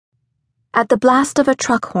At the blast of a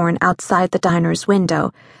truck horn outside the diner's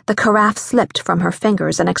window, the carafe slipped from her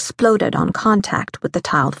fingers and exploded on contact with the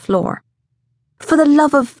tiled floor. For the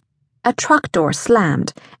love of... A truck door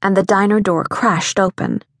slammed, and the diner door crashed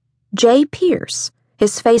open. Jay Pierce,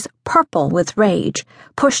 his face purple with rage,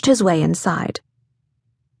 pushed his way inside.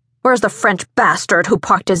 "Where's the French bastard who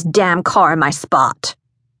parked his damn car in my spot?"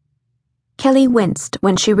 Kelly winced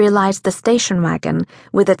when she realized the station wagon,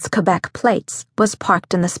 with its Quebec plates, was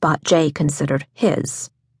parked in the spot Jay considered his.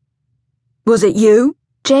 "Was it you?"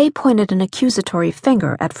 Jay pointed an accusatory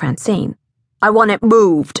finger at Francine. "I want it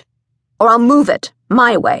moved, or I'll move it,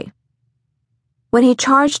 my way." When he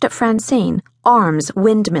charged at Francine, arms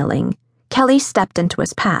windmilling, Kelly stepped into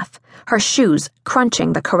his path, her shoes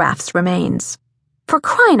crunching the carafe's remains. "For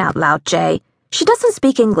crying out loud, Jay, she doesn't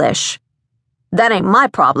speak English." "That ain't my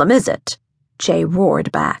problem, is it?" Jay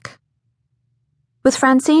roared back. With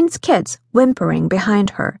Francine's kids whimpering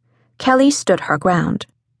behind her, Kelly stood her ground.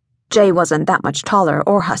 Jay wasn't that much taller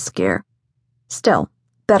or huskier. Still,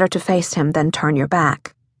 better to face him than turn your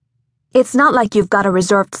back. "It's not like you've got a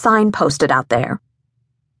reserved sign posted out there."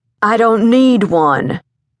 "I don't need one,"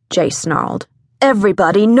 Jay snarled.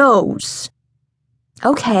 "Everybody knows."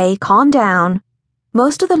 "Okay, calm down."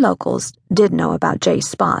 Most of the locals did know about Jay's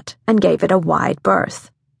spot and gave it a wide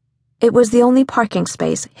berth. It was the only parking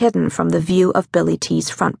space hidden from the view of Billy T's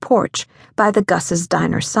front porch by the Gus's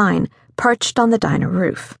Diner sign perched on the diner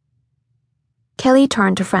roof. Kelly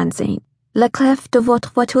turned to Francine. "La clef de votre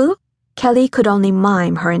voiture?" Kelly could only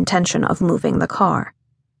mime her intention of moving the car.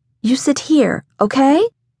 "You sit here, okay?"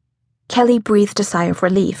 Kelly breathed a sigh of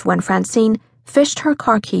relief when Francine fished her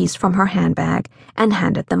car keys from her handbag and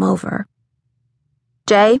handed them over.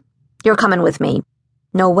 "Jay, you're coming with me."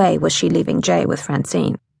 No way was she leaving Jay with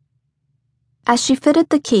Francine. As she fitted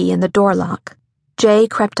the key in the door lock, Jay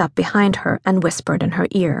crept up behind her and whispered in her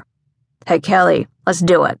ear. "Hey, Kelly, let's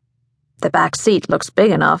do it. The back seat looks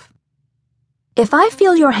big enough." "If I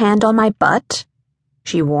feel your hand on my butt,"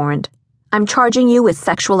 she warned, "I'm charging you with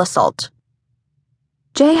sexual assault."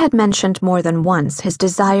 Jay had mentioned more than once his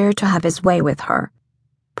desire to have his way with her,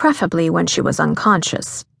 preferably when she was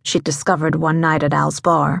unconscious, she'd discovered one night at Al's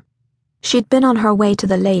bar. She'd been on her way to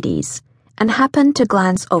the ladies and happened to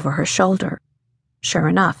glance over her shoulder. Sure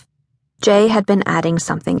enough, Jay had been adding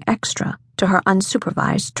something extra to her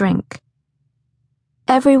unsupervised drink.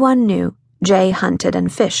 Everyone knew Jay hunted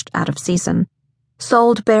and fished out of season,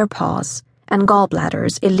 sold bear paws and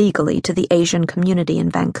gallbladders illegally to the Asian community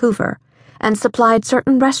in Vancouver, and supplied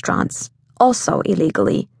certain restaurants, also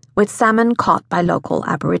illegally, with salmon caught by local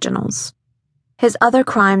aboriginals. His other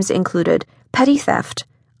crimes included petty theft,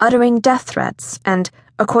 uttering death threats, and,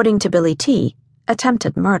 according to Billy T.,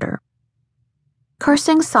 attempted murder.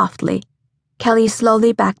 Cursing softly, Kelly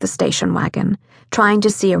slowly backed the station wagon, trying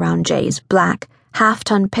to see around Jay's black,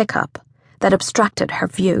 half-ton pickup that obstructed her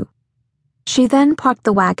view. She then parked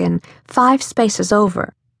the wagon 5 spaces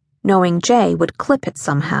over, knowing Jay would clip it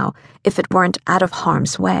somehow if it weren't out of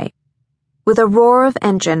harm's way. With a roar of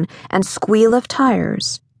engine and squeal of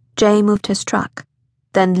tires, Jay moved his truck,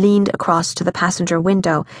 then leaned across to the passenger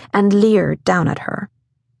window and leered down at her.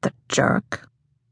 The jerk.